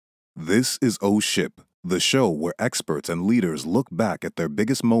This is Oh Ship, the show where experts and leaders look back at their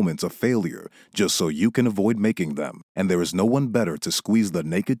biggest moments of failure just so you can avoid making them. And there is no one better to squeeze the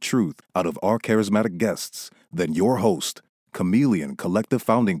naked truth out of our charismatic guests than your host, Chameleon Collective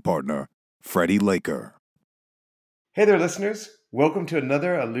founding partner, Freddie Laker. Hey there, listeners. Welcome to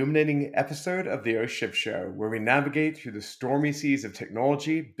another illuminating episode of the Oh Ship Show, where we navigate through the stormy seas of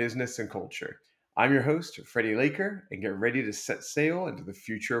technology, business, and culture. I'm your host, Freddie Laker, and get ready to set sail into the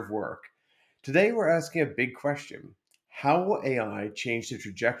future of work. Today, we're asking a big question. How will AI change the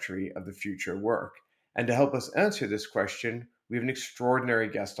trajectory of the future of work? And to help us answer this question, we have an extraordinary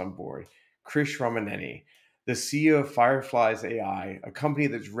guest on board, Krish Ramaneni, the CEO of Fireflies AI, a company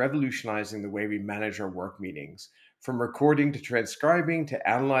that's revolutionizing the way we manage our work meetings. From recording to transcribing to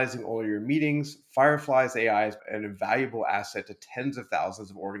analyzing all your meetings, Fireflies AI is an invaluable asset to tens of thousands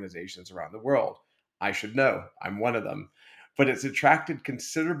of organizations around the world. I should know, I'm one of them. But it's attracted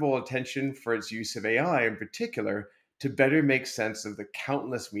considerable attention for its use of AI in particular to better make sense of the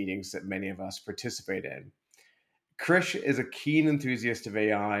countless meetings that many of us participate in. Krish is a keen enthusiast of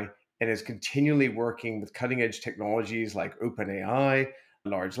AI and is continually working with cutting edge technologies like OpenAI,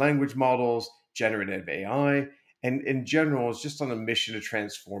 large language models, generative AI, and in general is just on a mission to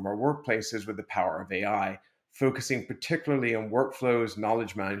transform our workplaces with the power of AI, focusing particularly on workflows,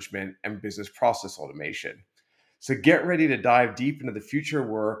 knowledge management, and business process automation. So get ready to dive deep into the future of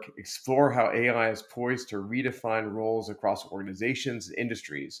work, explore how AI is poised to redefine roles across organizations and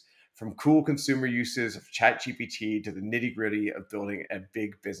industries, from cool consumer uses of ChatGPT to the nitty gritty of building a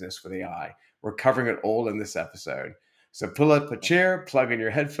big business with AI. We're covering it all in this episode. So pull up a chair, plug in your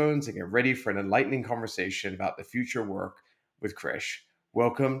headphones, and get ready for an enlightening conversation about the future of work with Krish.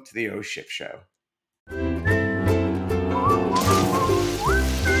 Welcome to the O Ship Show.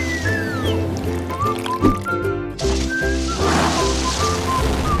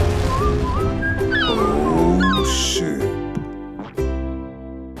 Oh Ship.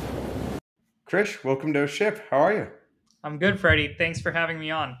 Krish, welcome to O Ship. How are you? I'm good, Freddie. Thanks for having me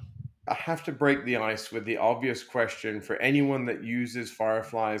on. I have to break the ice with the obvious question for anyone that uses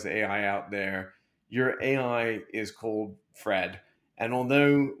Firefly's AI out there. Your AI is called Fred. And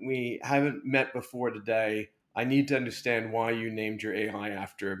although we haven't met before today, I need to understand why you named your AI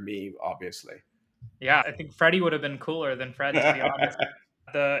after me, obviously. Yeah, I think Freddie would have been cooler than Fred, to be honest.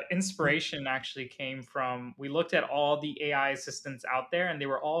 The inspiration actually came from we looked at all the AI assistants out there, and they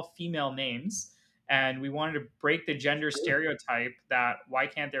were all female names. And we wanted to break the gender stereotype that why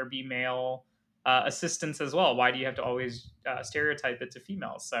can't there be male assistants as well? Why do you have to always stereotype it to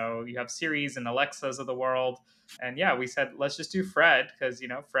females? So you have Siris and Alexas of the world. And yeah, we said, let's just do Fred because,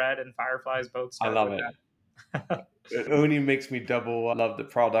 Fred and Fireflies both I start love with it. that. It only makes me double love the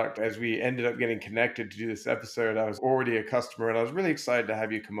product. As we ended up getting connected to do this episode, I was already a customer and I was really excited to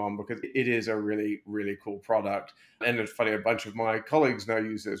have you come on because it is a really, really cool product. And it's funny, a bunch of my colleagues now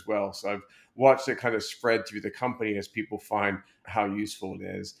use it as well. So I've watched it kind of spread through the company as people find how useful it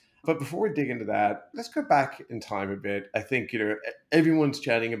is. But before we dig into that, let's go back in time a bit. I think, everyone's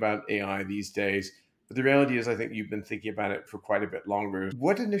chatting about AI these days. But the reality is, I think you've been thinking about it for quite a bit longer.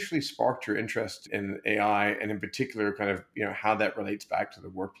 What initially sparked your interest in AI, and in particular, kind of how that relates back to the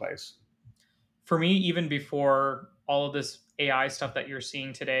workplace? For me, even before all of this AI stuff that you're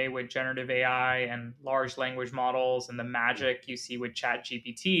seeing today with generative AI and large language models and the magic you see with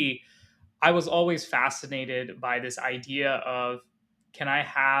ChatGPT, I was always fascinated by this idea of can I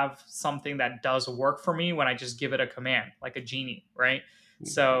have something that does work for me when I just give it a command, like a genie, right?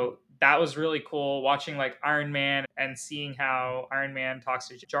 So that was really cool watching like Iron Man and seeing how Iron Man talks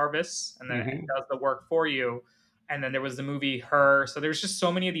to Jarvis and then it Mm-hmm. does the work for you. And then there was the movie Her. So there's just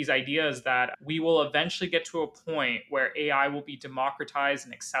so many of these ideas that we will eventually get to a point where AI will be democratized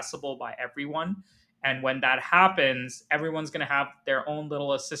and accessible by everyone. And when that happens, everyone's going to have their own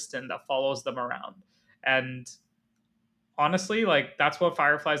little assistant that follows them around. And honestly, like that's what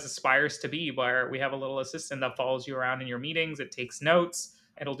Fireflies aspires to be, where we have a little assistant that follows you around in your meetings. It takes notes.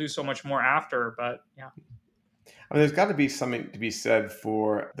 It'll do so much more after. But yeah. I mean, there's got to be something to be said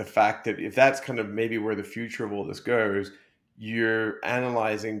for the fact that if that's kind of maybe where the future of all this goes, you're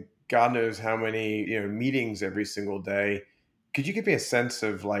analyzing God knows how many meetings every single day. Could you give me a sense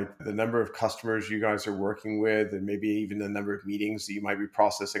of like the number of customers you guys are working with, and maybe even the number of meetings that you might be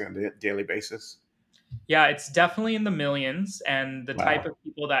processing on a daily basis? Yeah, it's definitely in the millions. And the type Wow. of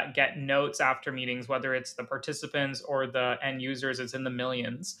people that get notes after meetings, whether it's the participants or the end users, it's in the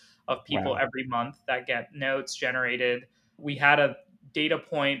millions of people Wow. every month that get notes generated. We had a data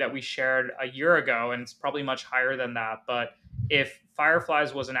point that we shared a year ago, and it's probably much higher than that. But if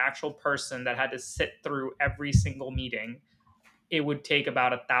Fireflies was an actual person that had to sit through every single meeting, it would take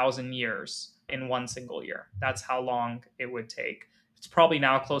about 1,000 years in one single year. That's how long it would take. It's probably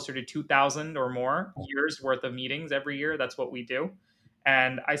now closer to 2,000 or more years worth of meetings every year. That's what we do.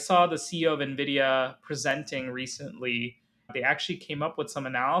 And I saw the CEO of NVIDIA presenting recently. They actually came up with some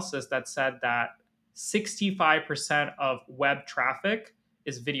analysis that said that 65% of web traffic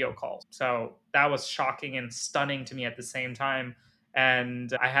is video calls. So that was shocking and stunning to me at the same time.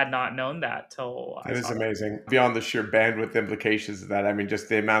 And I had not known that till I That is saw that. amazing. Beyond the sheer bandwidth implications of that, I mean, just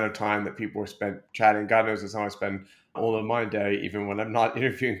the amount of time that people are spent chatting. God knows that's how I spend all of my day, even when I'm not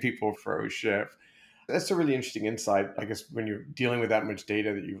interviewing people for OSHIF. That's a really interesting insight. I guess when you're dealing with that much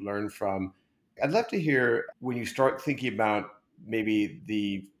data that you've learned from, I'd love to hear when you start thinking about maybe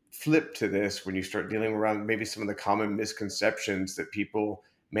the flip to this, when you start dealing around maybe some of the common misconceptions that people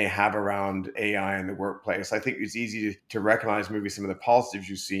may have around AI in the workplace. I think it's easy to recognize maybe some of the positives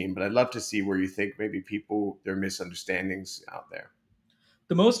you've seen, but I'd love to see where you think maybe people, there are misunderstandings out there.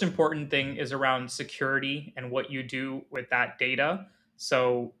 The most important thing is around security and what you do with that data.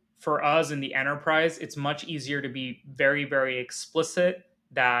 So for us in the enterprise, it's much easier to be very, very explicit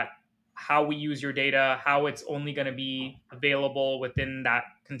that how we use your data, how it's only going to be available within that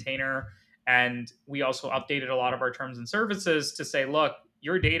container. And we also updated a lot of our terms and services to say, look,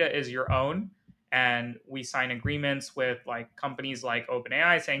 your data is your own. And we sign agreements with like companies like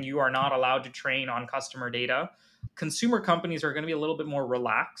OpenAI saying you are not allowed to train on customer data. Consumer companies are going to be a little bit more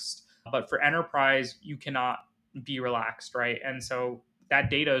relaxed, but for enterprise, you cannot be relaxed, right? And so that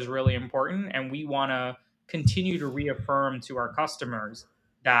data is really important. And we want to continue to reaffirm to our customers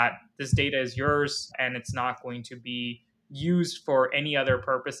that this data is yours and it's not going to be used for any other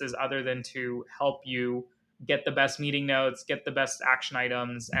purposes other than to help you get the best meeting notes, get the best action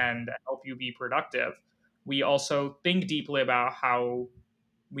items, and help you be productive. We also think deeply about how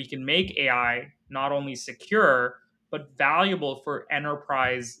we can make AI not only secure, but valuable for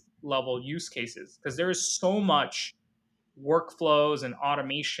enterprise level use cases because there is so much workflows and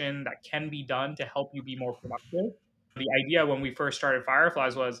automation that can be done to help you be more productive. The idea when we first started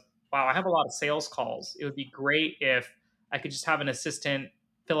Fireflies was, wow, I have a lot of sales calls. It would be great if I could just have an assistant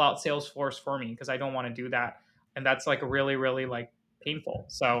fill out Salesforce for me because I don't want to do that. And that's like really, really like painful.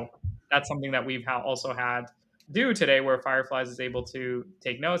 So that's something that we've also had do today where Fireflies is able to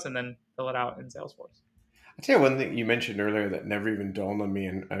take notes and then fill it out in Salesforce. I'll tell you one thing you mentioned earlier that never even dawned on me,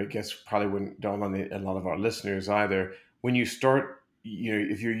 and I guess probably wouldn't dawn on a lot of our listeners either. When you start,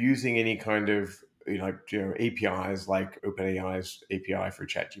 if you're using any kind of APIs like OpenAI's API for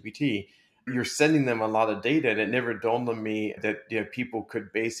ChatGPT, you're sending them a lot of data, and it never dawned on me that people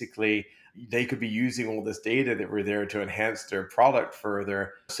could basically they could be using all this data that were there to enhance their product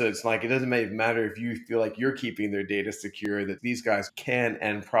further. So it's like it doesn't matter if you feel like you're keeping their data secure, that these guys can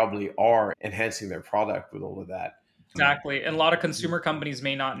and probably are enhancing their product with all of that. Exactly. And a lot of consumer companies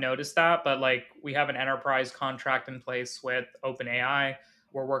may not notice that, but like we have an enterprise contract in place with OpenAI.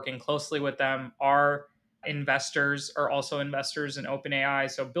 We're working closely with them. Our investors are also investors in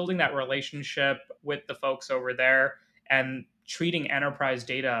OpenAI. So building that relationship with the folks over there and treating enterprise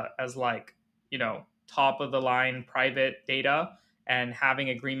data as like, top of the line private data and having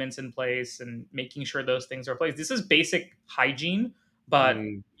agreements in place and making sure those things are in place. This is basic hygiene, but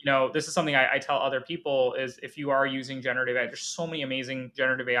Mm, this is something I tell other people is if you are using generative AI, there's so many amazing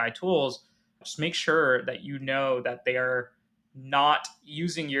generative AI tools. Just make sure that you know that they are not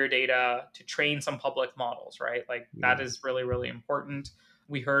using your data to train some public models, right? Like that mm. is really, really important.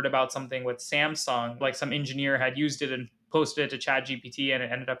 We heard about something with Samsung, like some engineer had used it and posted it to ChatGPT and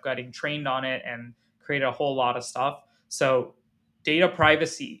it ended up getting trained on it and created a whole lot of stuff. So data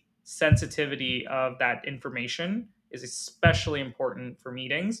privacy, sensitivity of that information is especially important for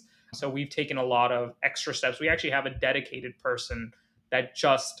meetings. So we've taken a lot of extra steps. We actually have a dedicated person that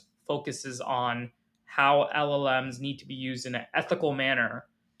just focuses on how LLMs need to be used in an ethical manner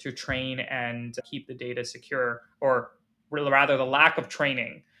to train and keep the data secure, or rather, the lack of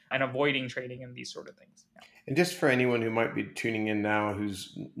training and avoiding training and these sort of things. Yeah. And just for anyone who might be tuning in now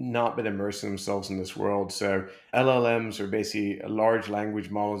who's not been immersing themselves in this world, so LLMs are basically large language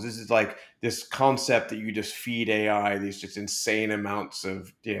models. This is like this concept that you just feed AI these just insane amounts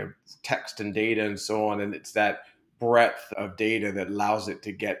of text and data and so on, and it's that breadth of data that allows it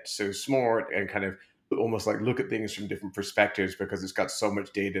to get so smart and kind of almost like look at things from different perspectives because it's got so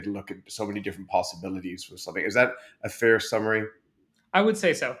much data to look at so many different possibilities for something. Is that a fair summary? I would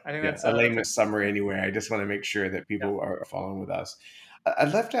say so. I think Yeah, that's a a layman's summary anyway. I just want to make sure that yeah. people are following with us.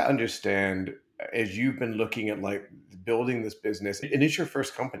 I'd love to understand as you've been looking at like building this business, and it's your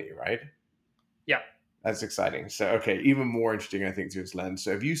first company, right? Yeah. That's exciting. So, okay, even more interesting, I think, through this lens.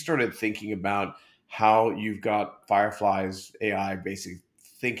 So, have you started thinking about how you've got Firefly's AI basically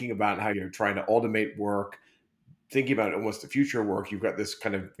thinking about how you're trying to automate work, thinking about almost the future work. You've got this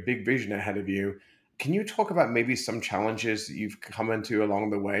kind of big vision ahead of you. Can you talk about maybe some challenges that you've come into along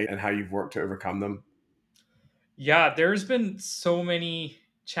the way and how you've worked to overcome them? Yeah, there's been so many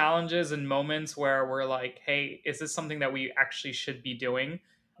challenges and moments where we're like, hey, is this something that we actually should be doing?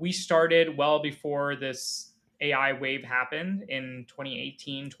 We started well before this AI wave happened in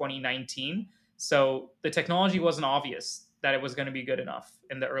 2018, 2019. So the technology wasn't obvious that it was going to be good enough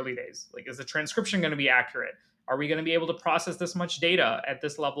in the early days. Like, is the transcription going to be accurate? Are we going to be able to process this much data at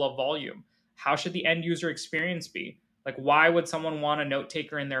this level of volume? How should the end user experience be? Like, why would someone want a note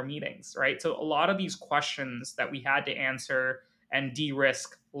taker in their meetings, right? So a lot of these questions that we had to answer and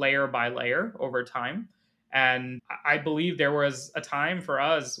de-risk layer by layer over time. And I believe there was a time for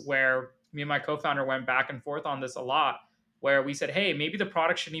us where me and my co-founder went back and forth on this a lot, where we said, hey, maybe the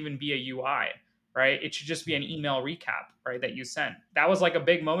product shouldn't even be a UI, right? It should just be an email recap, right, that you send. That was like a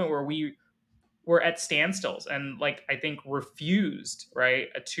big moment where we were at standstills and, like, I think refused, right,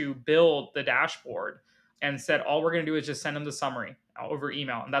 to build the dashboard, and said all we're going to do is just send them the summary over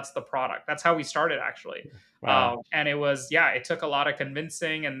email, and that's the product. That's how we started, actually. Wow. And it was, yeah, it took a lot of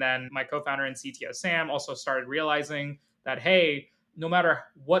convincing, and then my co-founder and CTO Sam also started realizing that, hey, no matter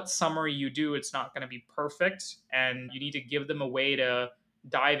what summary you do, it's not going to be perfect, and you need to give them a way to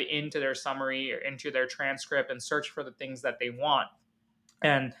dive into their summary or into their transcript and search for the things that they want.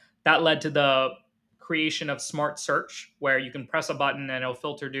 And that led to the creation of smart search, where you can press a button and it'll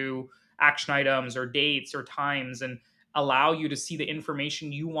filter to action items or dates or times and allow you to see the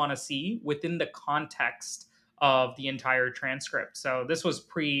information you want to see within the context of the entire transcript. So this was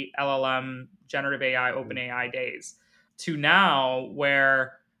pre LLM, generative AI, OpenAI days, to now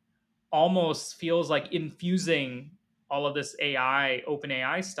where almost feels like infusing all of this AI, open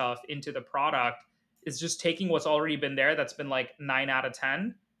AI stuff into the product is just taking what's already been there, that's been like 9 out of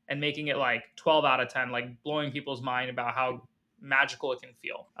 10, and making it like 12 out of 10, like blowing people's mind about how magical it can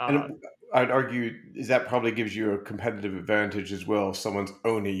feel. And I'd argue is that probably gives you a competitive advantage as well if someone's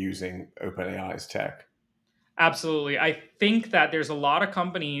only using OpenAI's tech. Absolutely. I think that there's a lot of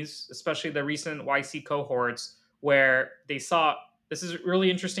companies, especially the recent YC cohorts, where they saw this is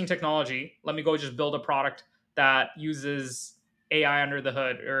really interesting technology. Let me go just build a product that uses AI under the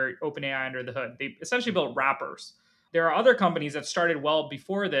hood or open AI under the hood. They essentially built wrappers. There are other companies that started well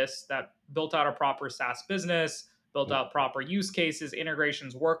before this that built out a proper SaaS business, built out proper use cases,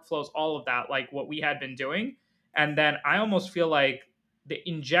 integrations, workflows, all of that, like what we had been doing. And then I almost feel like the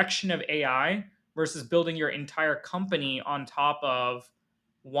injection of AI versus building your entire company on top of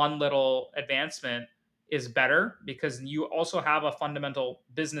one little advancement is better, because you also have a fundamental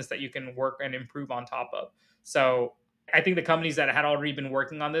business that you can work and improve on top of. So I think the companies that had already been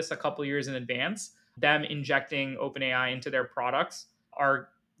working on this a couple years in advance, them injecting OpenAI into their products, are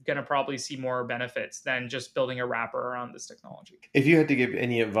going to probably see more benefits than just building a wrapper around this technology. If you had to give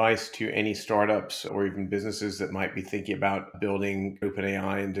any advice to any startups or even businesses that might be thinking about building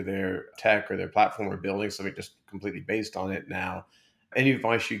OpenAI into their tech or their platform or building something just completely based on it now, any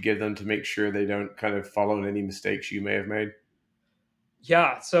advice you give them to make sure they don't kind of follow in any mistakes you may have made?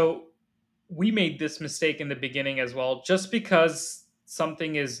 Yeah. So we made this mistake in the beginning as well. Just because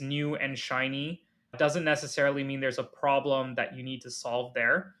something is new and shiny doesn't necessarily mean there's a problem that you need to solve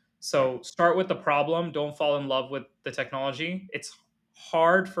there. Right. So start with the problem, don't fall in love with the technology. It's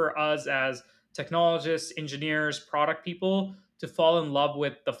hard for us as technologists, engineers, product people to fall in love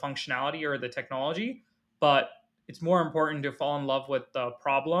with the functionality or the technology, but it's more important to fall in love with the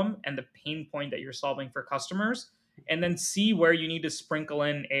problem and the pain point that you're solving for customers, and then see where you need to sprinkle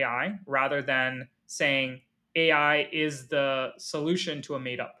in AI rather than saying AI is the solution to a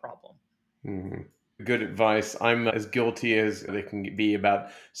made up problem. Mhm. Good advice. I'm as guilty as they can be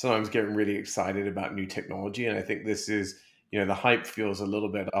about sometimes getting really excited about new technology. And I think this is, the hype feels a little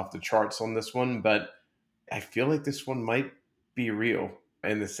bit off the charts on this one, but I feel like this one might be real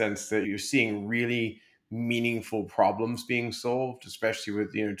in the sense that you're seeing really meaningful problems being solved, especially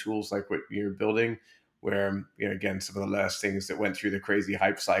with tools like what you're building. Where again, some of the last things that went through the crazy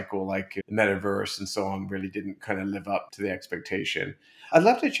hype cycle, like metaverse and so on, really didn't kind of live up to the expectation. I'd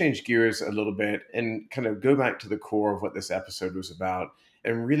love to change gears a little bit and kind of go back to the core of what this episode was about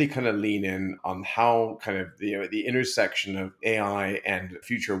and really kind of lean in on how kind of the intersection of AI and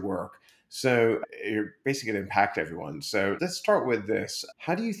future work, so you're basically going to impact everyone. So let's start with this.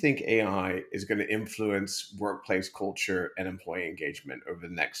 How do you think AI is going to influence workplace culture and employee engagement over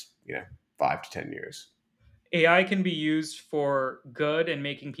the next, 5 to 10 years? AI can be used for good and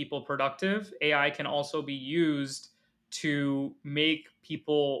making people productive. AI can also be used to make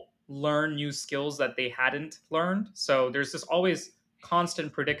people learn new skills that they hadn't learned. So there's this always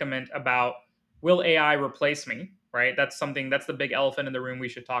constant predicament about, will AI replace me? Right? That's the big elephant in the room we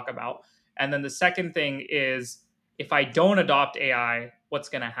should talk about. And then the second thing is, if I don't adopt AI, what's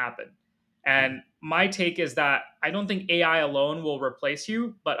going to happen? And my take is that I don't think AI alone will replace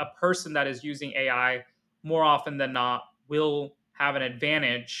you, but a person that is using AI more often than not will have an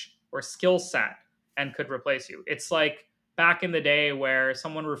advantage or skill set and could replace you. It's like back in the day where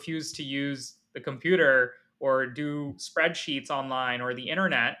someone refused to use the computer or do spreadsheets online or the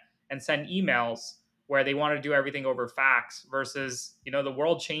internet and send emails, where they want to do everything over fax versus, the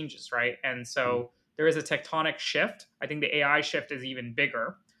world changes, right? And so there is a tectonic shift. I think the AI shift is even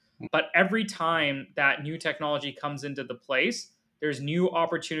bigger. But every time that new technology comes into the place, there's new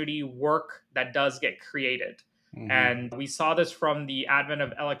opportunity work that does get created. Mm-hmm. And we saw this from the advent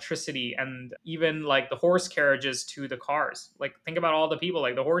of electricity and even like the horse carriages to the cars. Like, think about all the people,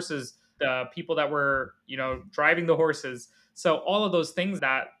 like the horses, the people that were, driving the horses. So all of those things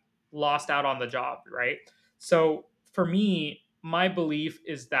that lost out on the job, right? So for me, my belief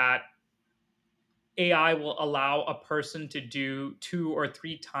is that AI will allow a person to do 2 or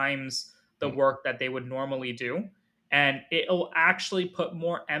 3 times the work that they would normally do. And it'll actually put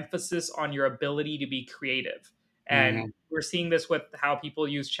more emphasis on your ability to be creative. And Mm-hmm. we're seeing this with how people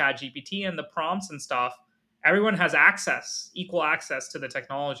use ChatGPT and the prompts and stuff. Everyone has equal access to the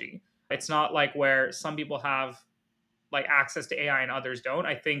technology. It's not like where some people have like access to AI and others don't.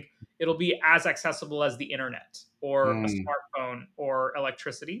 I think it'll be as accessible as the internet or a smartphone or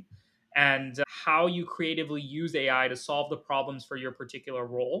electricity. And how you creatively use AI to solve the problems for your particular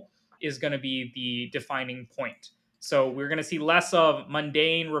role is going to be the defining point. So we're going to see less of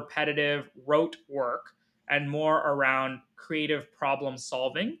mundane, repetitive, rote work and more around creative problem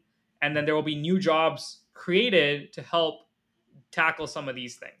solving. And then there will be new jobs created to help tackle some of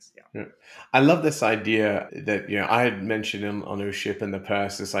these things. Yeah. Yeah. I love this idea that, I had mentioned on O Ship in the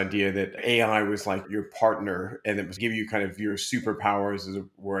past, this idea that AI was like your partner and it was give you kind of your superpowers, is a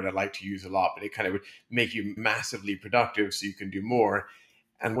word I like to use a lot, but it kind of would make you massively productive so you can do more.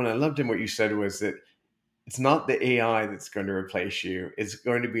 And what I loved in what you said was that it's not the AI that's going to replace you. It's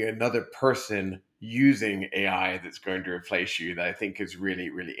going to be another person using AI that's going to replace you, that I think is really,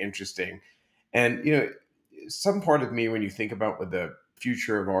 really interesting. And, some part of me, when you think about what the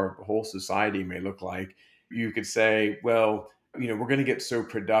future of our whole society may look like, you could say, well, we're going to get so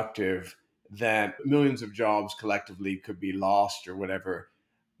productive that millions of jobs collectively could be lost or whatever.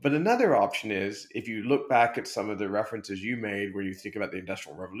 But another option is, if you look back at some of the references you made, where you think about the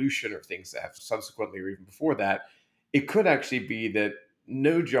Industrial Revolution or things that have subsequently or even before that, it could actually be that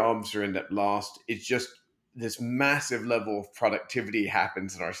no jobs are end up lost. It's just this massive level of productivity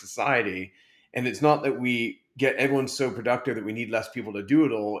happens in our society. And it's not that we get everyone so productive that we need less people to do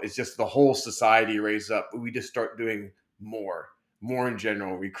it all. It's just the whole society raises up. We just start doing more in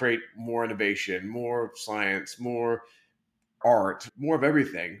general. We create more innovation, more science, more art, more of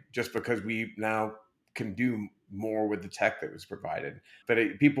everything, just because we now can do more with the tech that was provided. But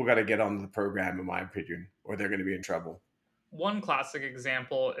people got to get on the program, in my opinion, or they're going to be in trouble. One classic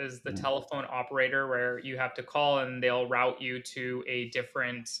example is the Mm. telephone operator, where you have to call and they'll route you to a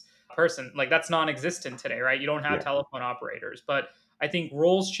different person. Like, that's non-existent today, right? You don't have Yeah. telephone operators. But I think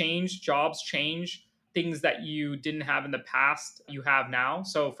roles change, jobs change, things that you didn't have in the past, you have now.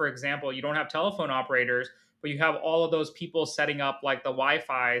 So for example, you don't have telephone operators, but you have all of those people setting up like the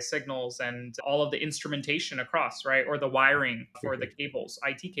Wi-Fi signals and all of the instrumentation across, right? Or the wiring for the cables,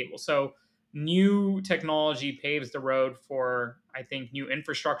 IT cables. So new technology paves the road for, I think, new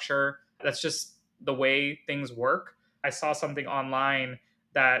infrastructure. That's just the way things work. I saw something online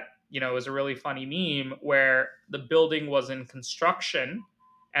that, was a really funny meme where the building was in construction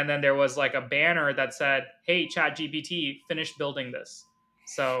and then there was like a banner that said, "Hey, ChatGPT, finish building this."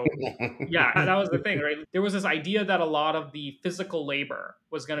 So yeah, that was the thing, right? There was this idea that a lot of the physical labor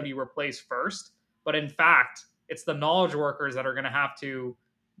was going to be replaced first, but in fact, it's the knowledge workers that are going to have to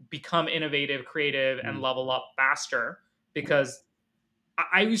become innovative, creative, and level up faster. Because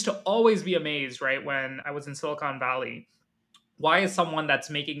I used to always be amazed, right, when I was in Silicon Valley. Why is someone that's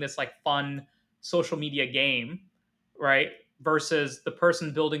making this like fun social media game, right, versus the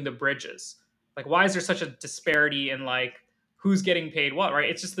person building the bridges? Like, why is there such a disparity in like who's getting paid what, right?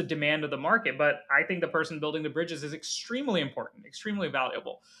 It's just the demand of the market. But I think the person building the bridges is extremely important, extremely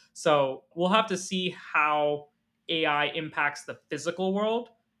valuable. So we'll have to see how AI impacts the physical world.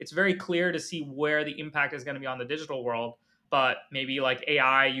 It's very clear to see where the impact is going to be on the digital world, but maybe like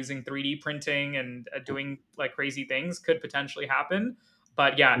AI using 3D printing and doing like crazy things could potentially happen.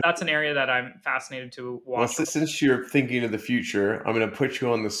 But yeah, that's an area that I'm fascinated to Well, watch. since you're thinking of the future, I'm going to put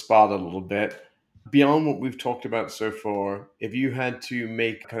you on the spot a little bit. Beyond what we've talked about so far, if you had to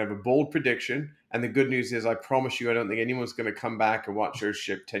make kind of a bold prediction, and the good news is, I promise you, I don't think anyone's going to come back and watch your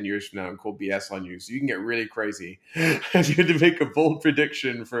ship 10 years from now and call BS on you. So you can get really crazy. If you had to make a bold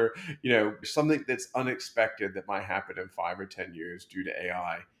prediction for, something that's unexpected that might happen in 5 or 10 years due to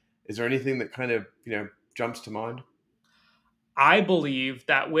AI, is there anything that kind of, jumps to mind? I believe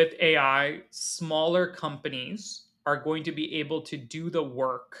that with AI, smaller companies are going to be able to do the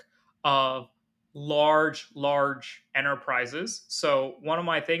work of large enterprises. So, one of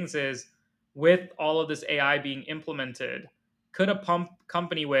my things is with all of this AI being implemented, could a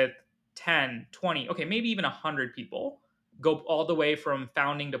company with 10, 20, okay, maybe even 100 people go all the way from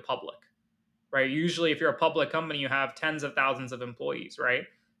founding to public? Right? Usually, if you're a public company, you have tens of thousands of employees, right?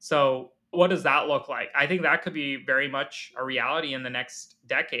 So, what does that look like? I think that could be very much a reality in the next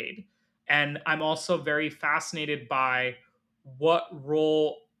decade. And I'm also very fascinated by what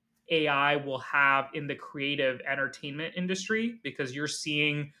role AI will have in the creative entertainment industry because you're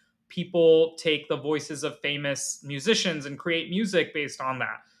seeing people take the voices of famous musicians and create music based on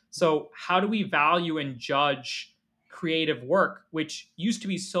that. So, how do we value and judge creative work, which used to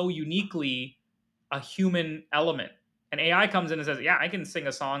be so uniquely a human element? And AI comes in and says, "Yeah, I can sing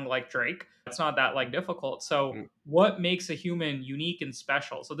a song like Drake. It's not that like difficult." So, Mm. what makes a human unique and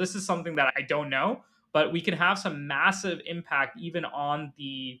special? So, this is something that I don't know, but we can have some massive impact even on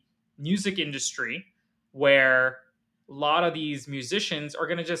the music industry where a lot of these musicians are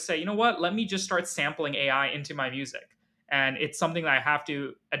going to just say, "You know what? Let me just start sampling AI into my music." And it's something that I have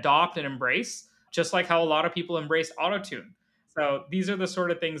to adopt and embrace, just like how a lot of people embrace autotune. So these are the sort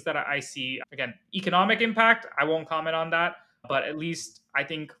of things that I see. Again, economic impact, I won't comment on that, but at least I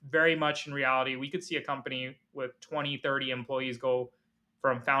think very much in reality, we could see a company with 20, 30 employees go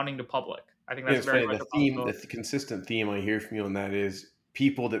from founding to public. I think Yeah, that's it's very funny. much The a theme, possibility. consistent theme I hear from you on that is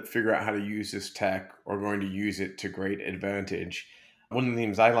people that figure out how to use this tech are going to use it to great advantage. One of the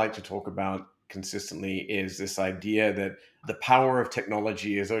themes I like to talk about consistently is this idea that the power of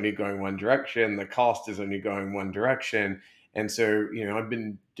technology is only going one direction, the cost is only going one direction. And so, I've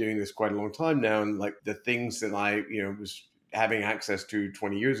been doing this quite a long time now, and like the things that I, was having access to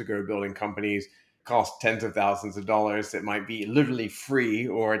 20 years ago, building companies cost tens of thousands of dollars that might be literally free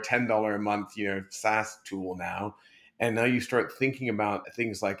or a $10 a month, SaaS tool now. And now you start thinking about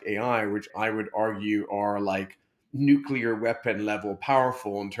things like AI, which I would argue are like nuclear weapon level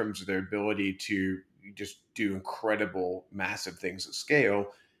powerful in terms of their ability to just do incredible, massive things at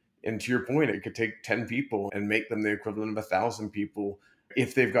scale. And to your point, it could take 10 people and make them the equivalent of 1,000 people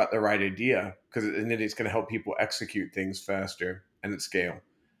if they've got the right idea, because then it's going to help people execute things faster and at scale.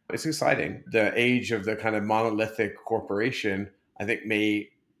 It's exciting. The age of the kind of monolithic corporation, I think, may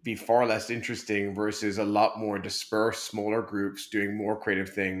be far less interesting versus a lot more dispersed, smaller groups doing more creative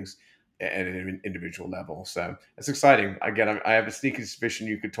things at an individual level. So it's exciting. Again, I have a sneaky suspicion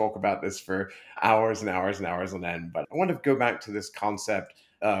you could talk about this for hours and hours and hours on end. But I want to go back to this concept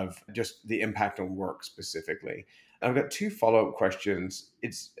of just the impact on work specifically. I've got two follow up questions.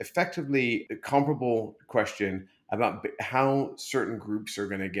 It's effectively a comparable question about how certain groups are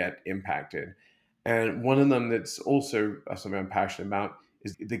going to get impacted. And one of them that's also something I'm passionate about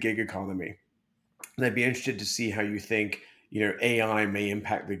is the gig economy. And I'd be interested to see how you think, AI may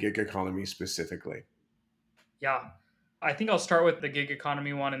impact the gig economy specifically. Yeah. I think I'll start with the gig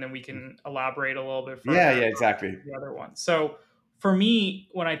economy one and then we can elaborate a little bit Yeah, further yeah, on exactly. the other one. So, for me,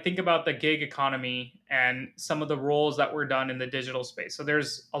 when I think about the gig economy and some of the roles that were done in the digital space, so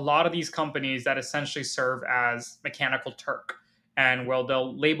there's a lot of these companies that essentially serve as Mechanical Turk. And well,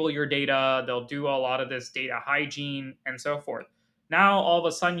 they'll label your data, they'll do a lot of this data hygiene and so forth. Now, all of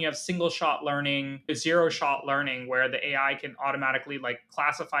a sudden, you have single shot learning, zero shot learning, where the AI can automatically like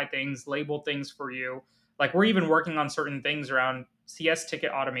classify things, label things for you. Like we're even working on certain things around CS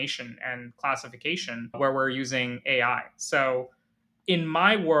ticket automation and classification where we're using AI. So in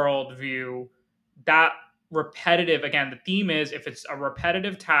my worldview, that repetitive, again, the theme is if it's a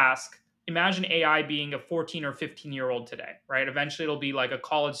repetitive task, imagine AI being a 14 or 15-year-old today, right? Eventually it'll be like a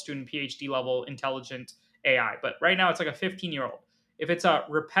college student, PhD level intelligent AI. But right now it's like a 15-year-old. If it's a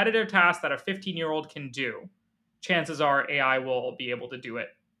repetitive task that a 15-year-old can do, chances are AI will be able to do it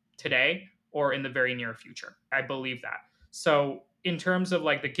today or in the very near future. I believe that. So in terms of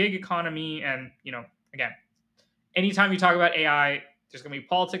like the gig economy and, again, anytime you talk about AI, there's going to be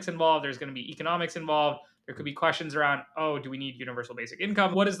politics involved, there's going to be economics involved, There could be questions around, oh, do we need universal basic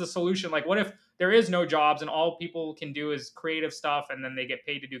income? What is the solution? Like, what if there is no jobs and all people can do is creative stuff and then they get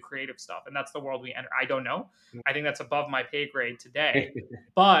paid to do creative stuff? And that's the world we enter. I don't know. I think that's above my pay grade today.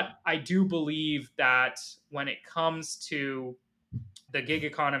 But I do believe that when it comes to the gig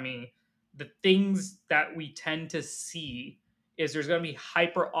economy, the things that we tend to see is there's going to be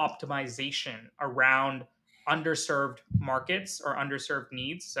hyper optimization around underserved markets or underserved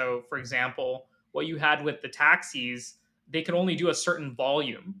needs. So, for example, what you had with the taxis, they could only do a certain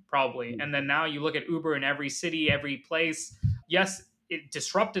volume, probably. And then now you look at Uber in every city, every place. Yes, it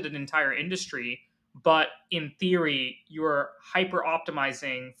disrupted an entire industry, but in theory, you're hyper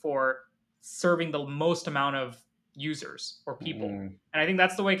optimizing for serving the most amount of users or people. And I think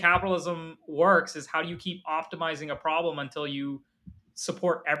that's the way capitalism works, is how do you keep optimizing a problem until you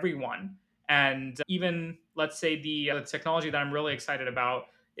support everyone. And even, let's say, the technology that I'm really excited about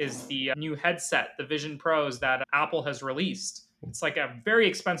is the new headset, the Vision Pros that Apple has released. It's like a very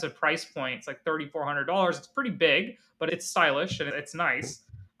expensive price point. It's like $3,400. It's pretty big, but it's stylish and it's nice.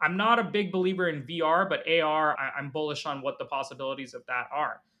 I'm not a big believer in VR, but AR, I'm bullish on what the possibilities of that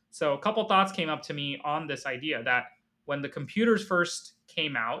are. So a couple thoughts came up to me on this idea that when the computers first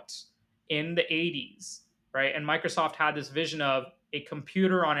came out in the 80s, right, and Microsoft had this vision of a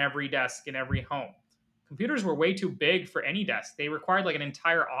computer on every desk in every home. Computers were way too big for any desk. They required like an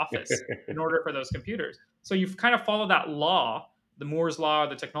entire office in order for those computers. So you've kind of followed that law, the Moore's law,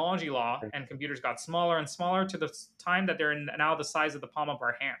 the technology law, and computers got smaller and smaller to the time that they're now the size of the palm of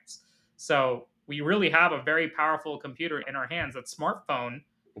our hands. So we really have a very powerful computer in our hands. That smartphone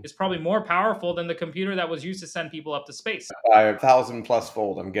is probably more powerful than the computer that was used to send people up to space. By 1,000 plus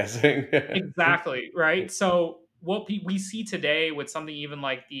fold, I'm guessing. Exactly, right? So what we see today with something even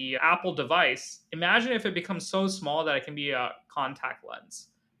like the Apple device, imagine if it becomes so small that it can be a contact lens,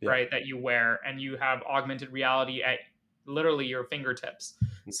 right, that you wear and you have augmented reality at literally your fingertips.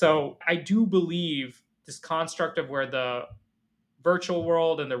 So I do believe this construct of where the virtual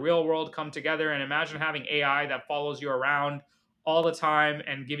world and the real world come together, and imagine having AI that follows you around all the time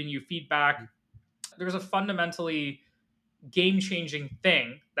and giving you feedback. There's a fundamentally game changing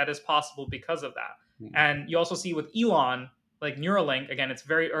thing that is possible because of that. And you also see with Elon, like Neuralink, again, it's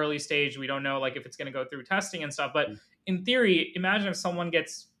very early stage. We don't know like if it's going to go through testing and stuff. But in theory, imagine if someone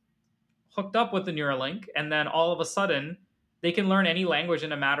gets hooked up with the Neuralink and then all of a sudden they can learn any language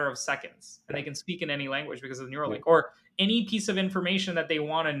in a matter of seconds and they can speak in any language because of the Neuralink, or any piece of information that they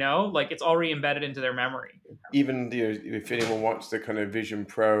want to know, like it's already embedded into their memory. Even if anyone wants the kind of Vision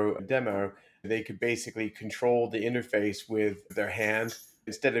Pro demo, they could basically control the interface with their hand.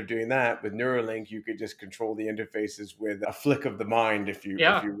 Instead of doing that with Neuralink, you could just control the interfaces with a flick of the mind, if you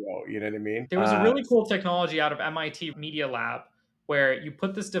will. You know what I mean? There was a really cool technology out of MIT Media Lab where you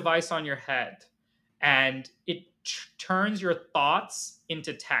put this device on your head and it turns your thoughts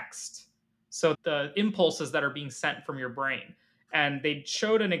into text. So the impulses that are being sent from your brain. And they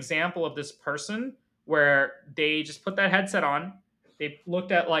showed an example of this person where they just put that headset on. They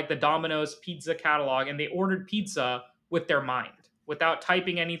looked at like the Domino's pizza catalog and they ordered pizza with their mind without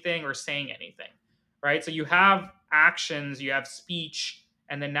typing anything or saying anything. Right. So you have actions, you have speech,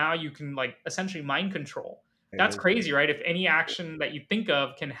 and then now you can like essentially mind control. That's crazy, right? If any action that you think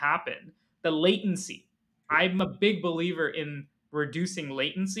of can happen, the latency. I'm a big believer in reducing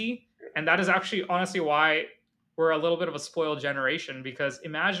latency, and that is actually honestly why we're a little bit of a spoiled generation, because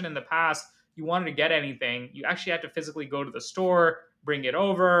imagine in the past you wanted to get anything, you actually had to physically go to the store, bring it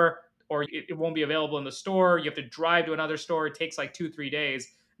over, or it won't be available in the store. You have to drive to another store. It takes like 2-3 days.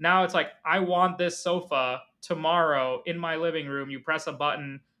 Now it's like, I want this sofa tomorrow in my living room. You press a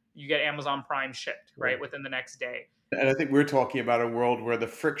button, you get Amazon Prime shipped, right, within the next day. And I think we're talking about a world where the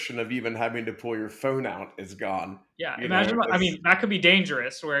friction of even having to pull your phone out is gone. Yeah, imagine, I mean, that could be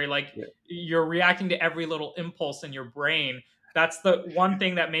dangerous where like you're reacting to every little impulse in your brain. That's the one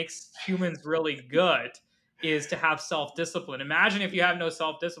thing that makes humans really good, is to have self-discipline. Imagine if you have no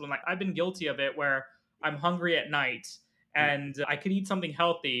self-discipline. Like I've been guilty of it where I'm hungry at night and I could eat something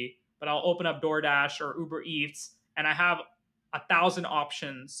healthy, but I'll open up DoorDash or Uber Eats and I have 1,000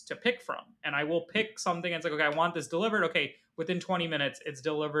 options to pick from. And I will pick something and it's like, okay, I want this delivered. Okay, within 20 minutes, it's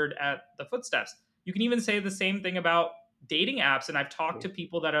delivered at the footsteps. You can even say the same thing about dating apps. And I've talked to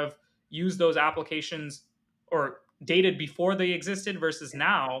people that have used those applications or dated before they existed versus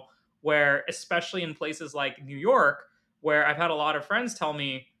now, where especially in places like New York, where I've had a lot of friends tell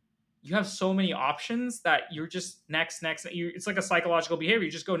me, you have so many options that you're just next. It's like a psychological behavior.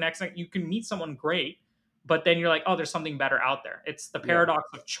 You just go next. You can meet someone great, but then you're like, oh, there's something better out there. It's the paradox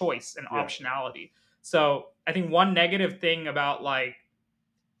of choice and optionality. So I think one negative thing about like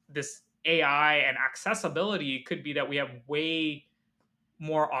this AI and accessibility could be that we have way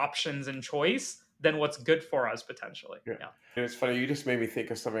more options and choice than what's good for us potentially. Yeah. Yeah. And it's funny, you just made me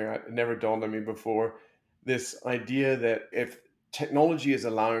think of something that never dawned on me before. This idea that if technology is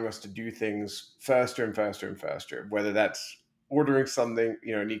allowing us to do things faster and faster and faster, whether that's ordering something,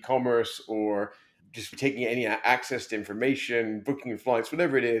 in e-commerce or just taking any access to information, booking flights,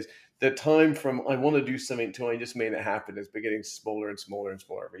 whatever it is, the time from I want to do something till I just made it happen is getting smaller and smaller and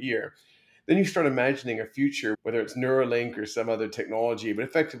smaller every year. Then you start imagining a future, whether it's Neuralink or some other technology, but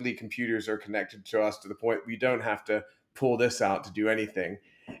effectively computers are connected to us to the point we don't have to pull this out to do anything.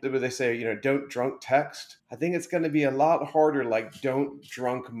 But they say, don't drunk text. I think it's going to be a lot harder, like, don't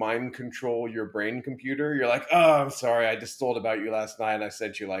drunk mind control your brain computer. You're like, oh, I'm sorry. I just thought about you last night and I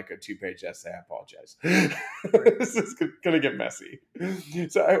sent you like a 2-page essay. I apologize. This is going to get messy.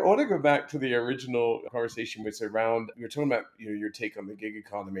 So I want to go back to the original conversation, which around, you're talking about, your take on the gig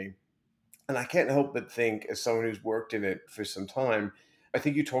economy. And I can't help but think, as someone who's worked in it for some time, I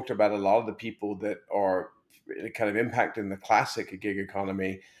think you talked about a lot of the people that are kind of impacting the classic gig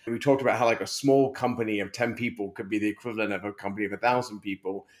economy. We talked about how like a small company of 10 people could be the equivalent of a company of 1,000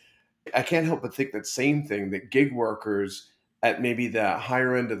 people. I can't help but think that same thing, that gig workers at maybe the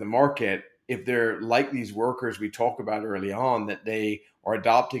higher end of the market, if they're like these workers we talk about early on, that they are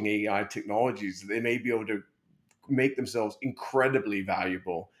adopting AI technologies, they may be able to make themselves incredibly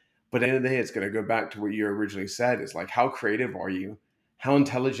valuable. But at the end of the day, it's going to go back to what you originally said. It's like, how creative are you? How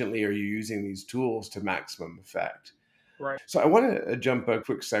intelligently are you using these tools to maximum effect? Right. So I want to jump a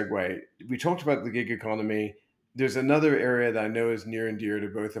quick segue. We talked about the gig economy. There's another area that I know is near and dear to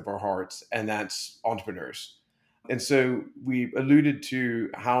both of our hearts, and that's entrepreneurs. And so we alluded to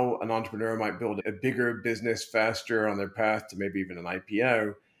how an entrepreneur might build a bigger business faster on their path to maybe even an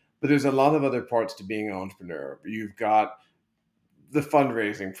IPO. But there's a lot of other parts to being an entrepreneur. You've got the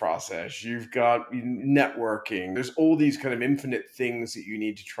fundraising process, you've got networking. There's all these kind of infinite things that you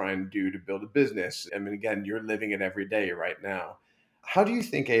need to try and do to build a business. I mean, again, you're living it every day right now. How do you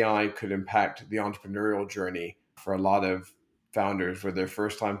think AI could impact the entrepreneurial journey for a lot of founders, whether they're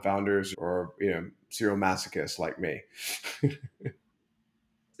first time founders or serial masochists like me?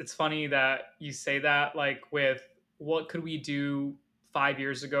 It's funny that you say that, like, with what could we do 5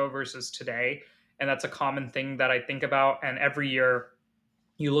 years ago versus today? And that's a common thing that I think about. And every year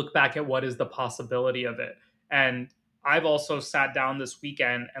you look back at what is the possibility of it. And I've also sat down this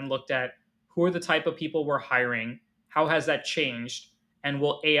weekend and looked at who are the type of people we're hiring, how has that changed, and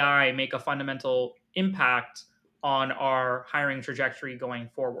will AI make a fundamental impact on our hiring trajectory going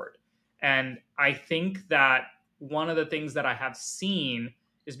forward? And I think that one of the things that I have seen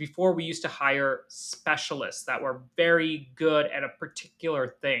is before we used to hire specialists that were very good at a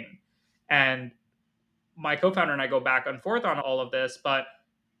particular thing. And my co-founder and I go back and forth on all of this, but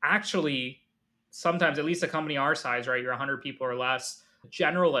actually sometimes, at least a company our size, right, you're 100 people or less,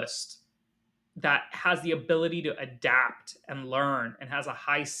 generalist that has the ability to adapt and learn and has a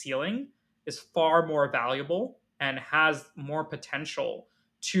high ceiling is far more valuable and has more potential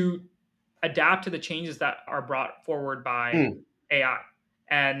to adapt to the changes that are brought forward by Hmm. AI.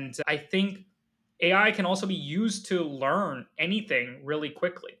 And I think AI can also be used to learn anything really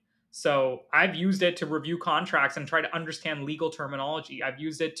quickly. So I've used it to review contracts and try to understand legal terminology. I've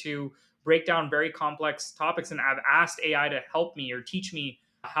used it to break down very complex topics, and I've asked AI to help me or teach me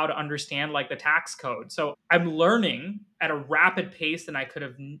how to understand like the tax code. So I'm learning at a rapid pace than I could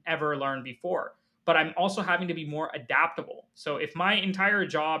have ever learned before. But I'm also having to be more adaptable. So if my entire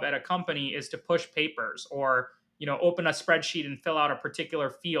job at a company is to push papers or, open a spreadsheet and fill out a particular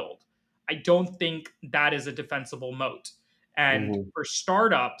field, I don't think that is a defensible moat. And Mhm. for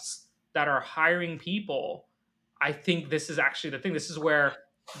startups that are hiring people, I think this is actually the thing. This is where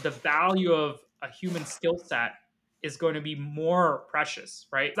the value of a human skill set is going to be more precious,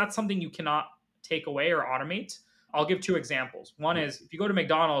 right? That's something you cannot take away or automate. I'll give two examples. One is if you go to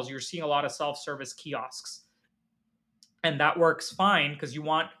McDonald's, you're seeing a lot of self service kiosks, and that works fine because you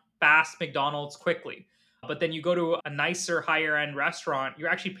want fast McDonald's quickly. But then you go to a nicer, higher end restaurant, you're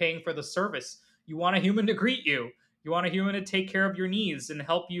actually paying for the service. You want a human to greet you, you want a human to take care of your needs and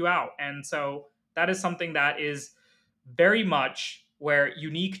help you out. And so that is something that is very much where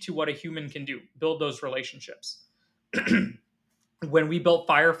unique to what a human can do, build those relationships. When we built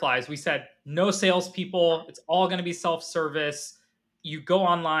Fireflies, we said no salespeople. It's all going to be self service. You go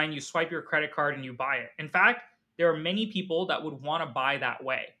online, you swipe your credit card, and you buy it. In fact, there are many people that would want to buy that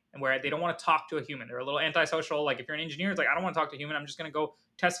way, and where they don't want to talk to a human. They're a little antisocial. Like if you're an engineer, it's like, I don't want to talk to a human. I'm just going to go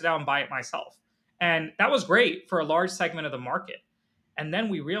test it out and buy it myself. And that was great for a large segment of the market. And then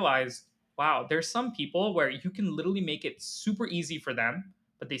we realized, wow, there's some people where you can literally make it super easy for them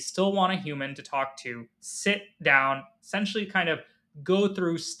but they still want a human to talk to, sit down, essentially kind of go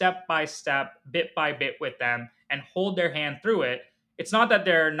through step by step, bit by bit with them and hold their hand through it. It's not that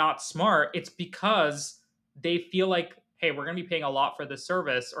they're not smart, it's because they feel like, hey, we're going to be paying a lot for this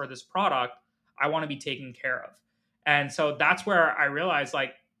service or this product. I want to be taken care of. And so that's where I realized,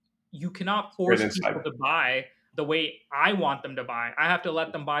 like, you cannot Great force insight. people to buy the way I want them to buy. I have to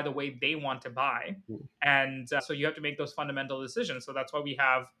let them buy the way they want to buy. And so you have to make those fundamental decisions. So that's why we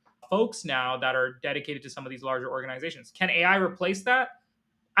have folks now that are dedicated to some of these larger organizations. Can AI replace that?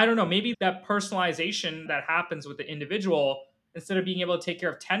 I don't know. Maybe that personalization that happens with the individual, instead of being able to take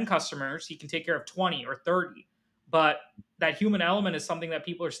care of 10 customers, he can take care of 20 or 30. But that human element is something that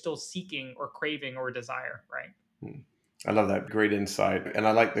people are still seeking or craving or desire, right? I love that. Great insight. And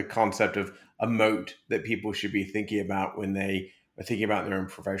I like the concept of a moat that people should be thinking about when they are thinking about their own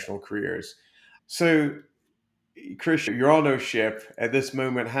professional careers. So, Chris, your all know ship at this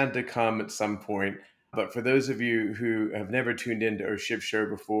moment had to come at some point. But for those of you who have never tuned into our ship show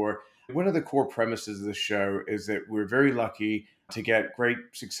before, one of the core premises of the show is that we're very lucky to get great,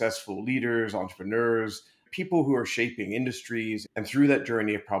 successful leaders, entrepreneurs, people who are shaping industries, and through that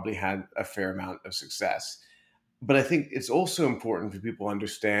journey have probably had a fair amount of success. But I think it's also important for people to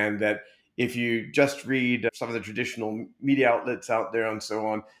understand that if you just read some of the traditional media outlets out there and so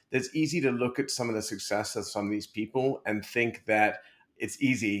on, it's easy to look at some of the success of some of these people and think that it's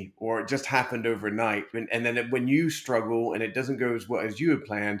easy or it just happened overnight. And then when you struggle and it doesn't go as well as you had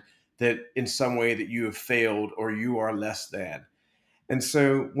planned, that in some way that you have failed or you are less than. And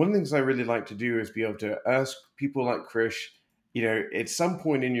so one of the things I really like to do is be able to ask people like Krish, at some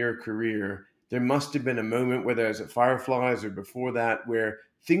point in your career, there must have been a moment, whether it was at Fireflies or before that, where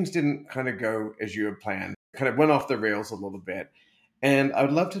things didn't kind of go as you had planned, kind of went off the rails a little bit. And I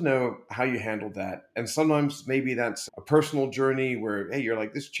would love to know how you handled that. And sometimes maybe that's a personal journey where, hey, you're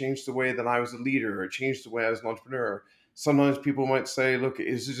like, this changed the way that I was a leader, or it changed the way I was an entrepreneur. Sometimes people might say, look,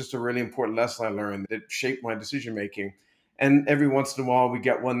 this is just a really important lesson I learned that shaped my decision making. And every once in a while, we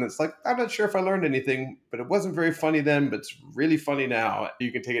get one that's like, I'm not sure if I learned anything, but it wasn't very funny then, but it's really funny now.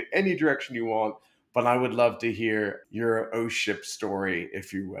 You can take it any direction you want, but I would love to hear your O-Ship story,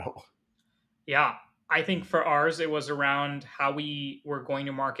 if you will. Yeah. I think for ours, it was around how we were going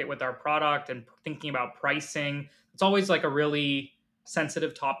to market with our product and thinking about pricing. It's always like a really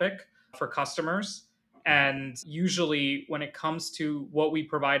sensitive topic for customers. And usually, when it comes to what we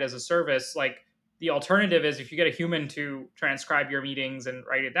provide as a service, like the alternative is if you get a human to transcribe your meetings and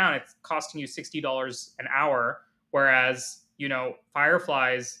write it down, it's costing you $60 an hour. Whereas,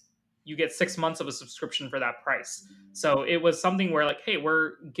 Fireflies, you get 6 months of a subscription for that price. So it was something where, like, hey,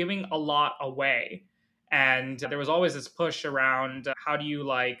 we're giving a lot away. And there was always this push around how do you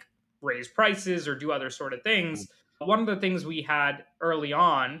like raise prices or do other sort of things. One of the things we had early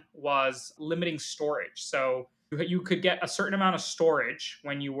on was limiting storage. So you could get a certain amount of storage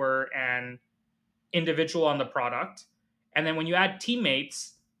when you were an individual on the product. And then when you add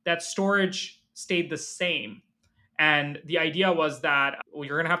teammates, that storage stayed the same. And the idea was that, well,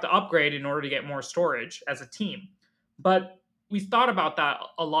 you're going to have to upgrade in order to get more storage as a team. But we thought about that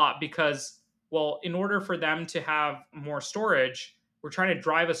a lot because, well, in order for them to have more storage, we're trying to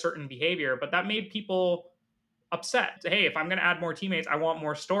drive a certain behavior, but that made people upset. Hey, if I'm going to add more teammates, I want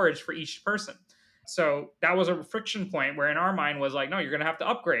more storage for each person. So that was a friction point where in our mind was like, no, you're going to have to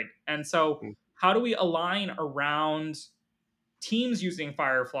upgrade. And so how do we align around teams using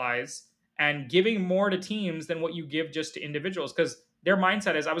Fireflies and giving more to teams than what you give just to individuals? Because their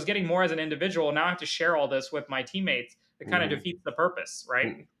mindset is, I was getting more as an individual. Now I have to share all this with my teammates. It kind of defeats the purpose,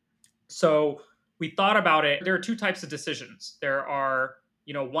 right? So we thought about it. There are two types of decisions. There are,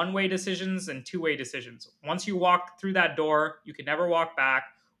 one-way decisions and two-way decisions. Once you walk through that door, you can never walk back,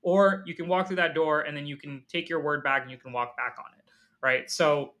 or you can walk through that door and then you can take your word back and you can walk back on it, right?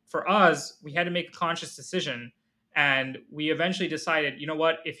 So for us, we had to make a conscious decision, and we eventually decided, you know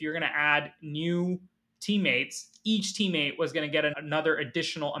what, if you're going to add new teammates, each teammate was going to get another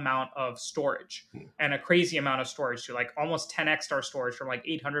additional amount of storage, and a crazy amount of storage to like almost 10x our storage from like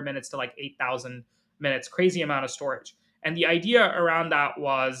 800 minutes to like 8,000 minutes, crazy amount of storage. And the idea around that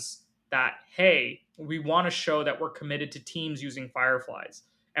was that, hey, we want to show that we're committed to teams using Fireflies.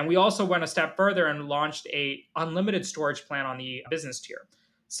 And we also went a step further and launched a unlimited storage plan on the business tier.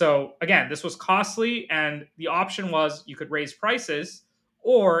 So again, this was costly, and the option was you could raise prices,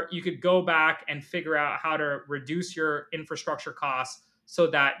 or you could go back and figure out how to reduce your infrastructure costs so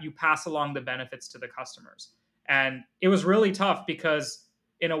that you pass along the benefits to the customers. And it was really tough because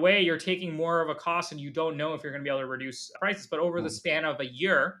in a way you're taking more of a cost and you don't know if you're going to be able to reduce prices. But over the span of a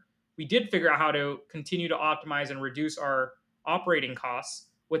year, we did figure out how to continue to optimize and reduce our operating costs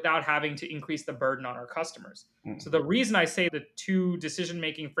without having to increase the burden on our customers. Mm. So the reason I say the two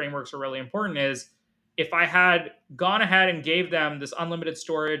decision-making frameworks are really important is if I had gone ahead and gave them this unlimited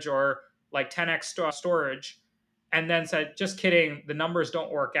storage or like 10x storage and then said, just kidding, the numbers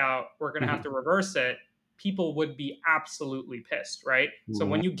don't work out, we're going to have to reverse it, people would be absolutely pissed, right? So Mhm.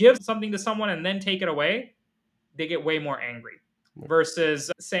 when you give something to someone and then take it away, they get way more angry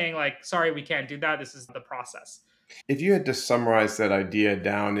versus saying like, sorry, we can't do that. This is the process. If you had to summarize that idea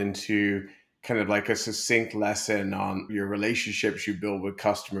down into kind of like a succinct lesson on your relationships you build with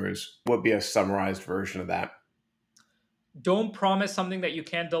customers, what would be a summarized version of that? Don't promise something that you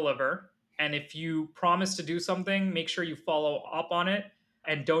can't deliver. And if you promise to do something, make sure you follow up on it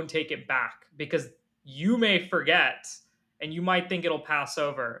and don't take it back because you may forget and you might think it'll pass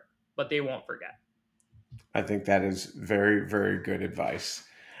over, but they won't forget. I think that is very, very good advice.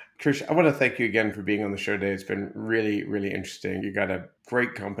 Krish, I want to thank you again for being on the show today. It's been really, really interesting. You got a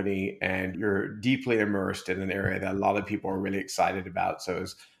great company and you're deeply immersed in an area that a lot of people are really excited about. So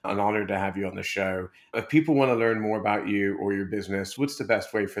it's an honor to have you on the show. If people want to learn more about you or your business, what's the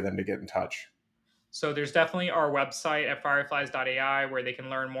best way for them to get in touch? So there's definitely our website at fireflies.ai where they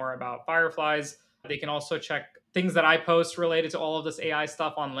can learn more about Fireflies. They can also check things that I post related to all of this AI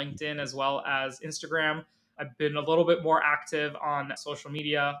stuff on LinkedIn as well as Instagram. I've been a little bit more active on social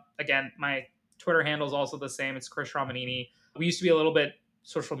media. Again, my Twitter handle is also the same. It's Krish Ramanini. We used to be a little bit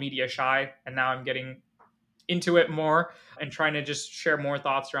social media shy, and now I'm getting into it more and trying to just share more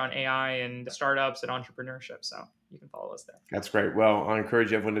thoughts around AI and startups and entrepreneurship. So you can follow us there. That's great. Well, I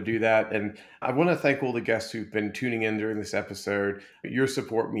encourage everyone to do that. And I want to thank all the guests who've been tuning in during this episode. Your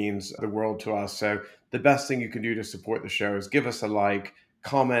support means the world to us. So the best thing you can do to support the show is give us a like,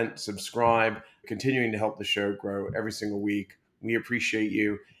 comment, subscribe, continuing to help the show grow every single week. We appreciate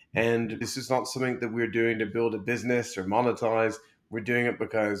you. And this is not something that we're doing to build a business or monetize. We're doing it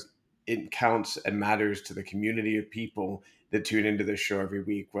because it counts and matters to the community of people that tune into this show every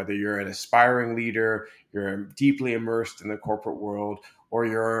week, whether you're an aspiring leader, you're deeply immersed in the corporate world, or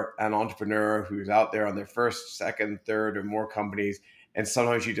you're an entrepreneur who's out there on their first, second, third, or more companies. And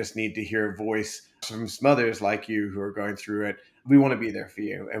sometimes you just need to hear a voice from some others like you who are going through it. We want to be there for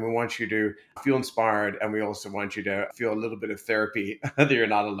you. And we want you to feel inspired. And we also want you to feel a little bit of therapy that you're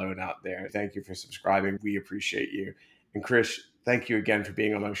not alone out there. Thank you for subscribing. We appreciate you. And Krish, thank you again for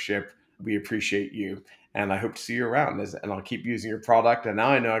being on our ship. We appreciate you. And I hope to see you around. And I'll keep using your product. And now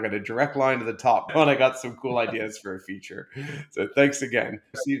I know I got a direct line to the top and I got some cool ideas for a feature. So thanks again.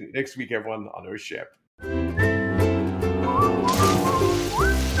 See you next week, everyone, on our ship.